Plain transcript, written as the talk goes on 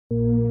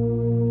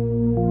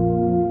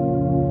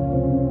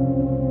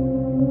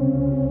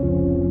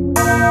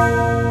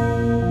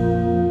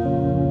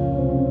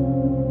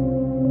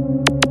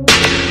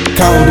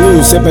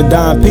Cruise, sipping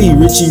Don P,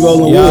 Richie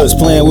rolling woods,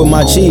 playing with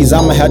my cheese.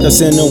 I'ma have to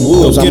send them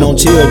wolves. I'm on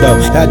chill though.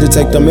 Had to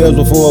take the meals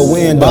before a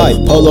window.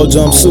 Polo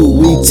jumpsuit,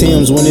 weed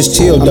Timbs when it's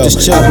chill though.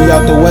 I be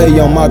out the way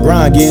on my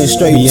grind, getting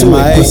straight to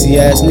it. Pussy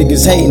ass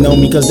niggas hating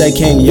on me cause they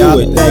can't do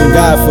it. Thank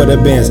God for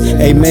the Benz.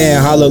 Amen,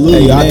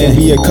 hallelujah. I can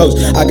be a coach.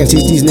 I can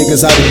teach these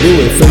niggas how to do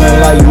it. Feeling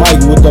like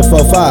Mike with the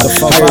 4-5.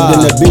 Higher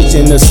than the bitch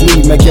in the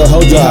sleep, make your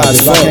hoe drive.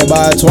 If I can't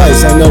buy it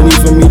twice, ain't no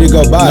need for me to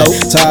go buy it.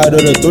 Tired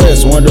of the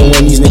threats, wonder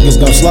when these niggas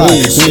gon' slide.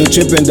 We ain't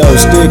tripping though,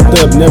 sticked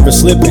up, never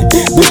slipping.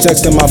 Bitch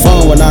texting my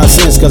phone with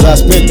nonsense cause I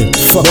spent it.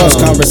 Boss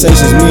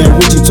conversations, me and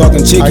Richie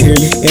talking chicken. I hear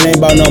you. It ain't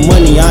about no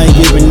money, I ain't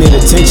giving it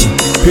attention.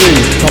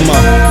 Period, come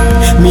on.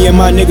 Me and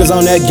my niggas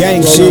on that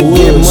gang shit.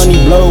 Get money,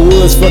 blow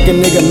woods, fucking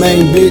nigga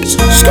main bitch.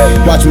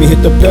 Watch me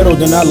hit the pedal,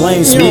 then I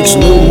lane switch.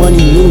 New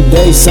money, new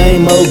day,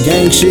 same old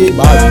gang shit.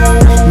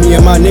 Me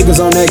and my niggas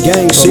on that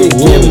gang shit.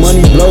 Get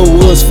money, blow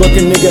woods,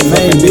 fucking nigga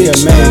main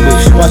bitch.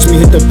 Watch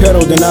me hit the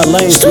pedal, then I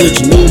lane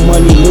switch. New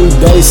money, new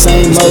day,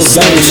 same old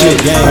gang shit.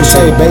 I'm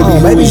saying, baby,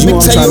 who is you?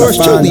 I'm trying to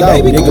find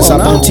out. Niggas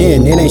up on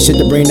 10, it ain't shit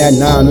to bring that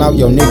 9 out.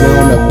 Yo, nigga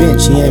on the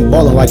bench, he ain't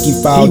ballin' like he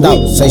fouled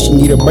out. Say she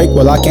need a break,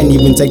 well I can't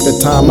even take the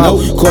time out.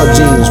 Court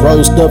jeans,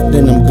 roll stuffed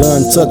in them,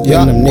 gun tucked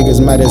in them.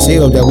 Niggas mad as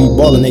hell that we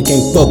ballin', they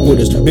can't fuck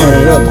with us. Burn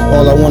it up,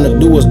 all I wanna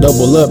do is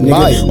double up,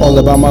 nigga. All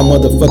about my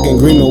motherfucking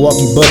green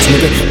Milwaukee Bucks,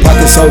 nigga.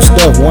 Pockets so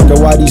stuffed, wonder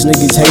why these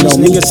niggas hate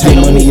on me. Take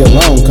money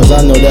alone, cause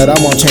I know that I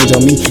won't change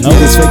on me.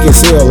 Niggas fake as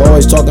hell,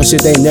 always talking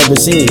shit they never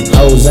seen.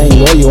 Hoes ain't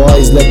loyal,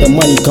 always let the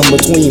money come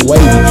between.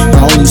 Wavy,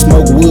 I only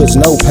smoke woods,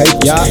 no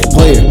papers.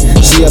 Player,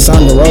 see us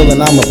on the roll and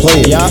I'm a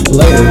player.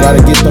 Later,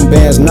 gotta get them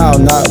bands now,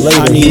 not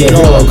later. I need it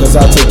all, cause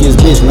I took his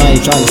bitch and I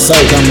ain't tryna say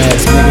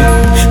dumbass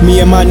nigga. Me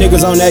and my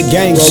niggas on that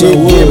gang shit.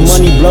 Get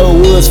money, blow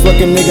woods,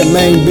 fucking nigga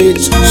main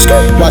bitch.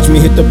 Watch me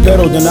hit the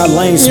pedal, then I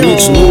lane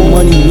switch. New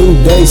money, new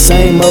day,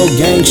 same old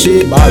gang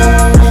shit.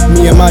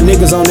 Me and my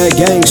niggas on that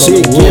gang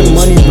shit. Get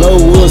money, blow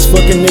woods,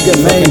 fucking nigga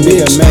main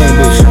bitch.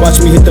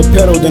 Watch me hit the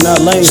pedal, then I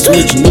lane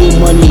switch. New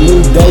money,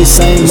 new day,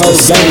 same old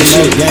gang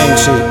shit.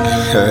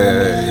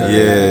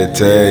 Yeah,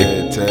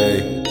 Tay.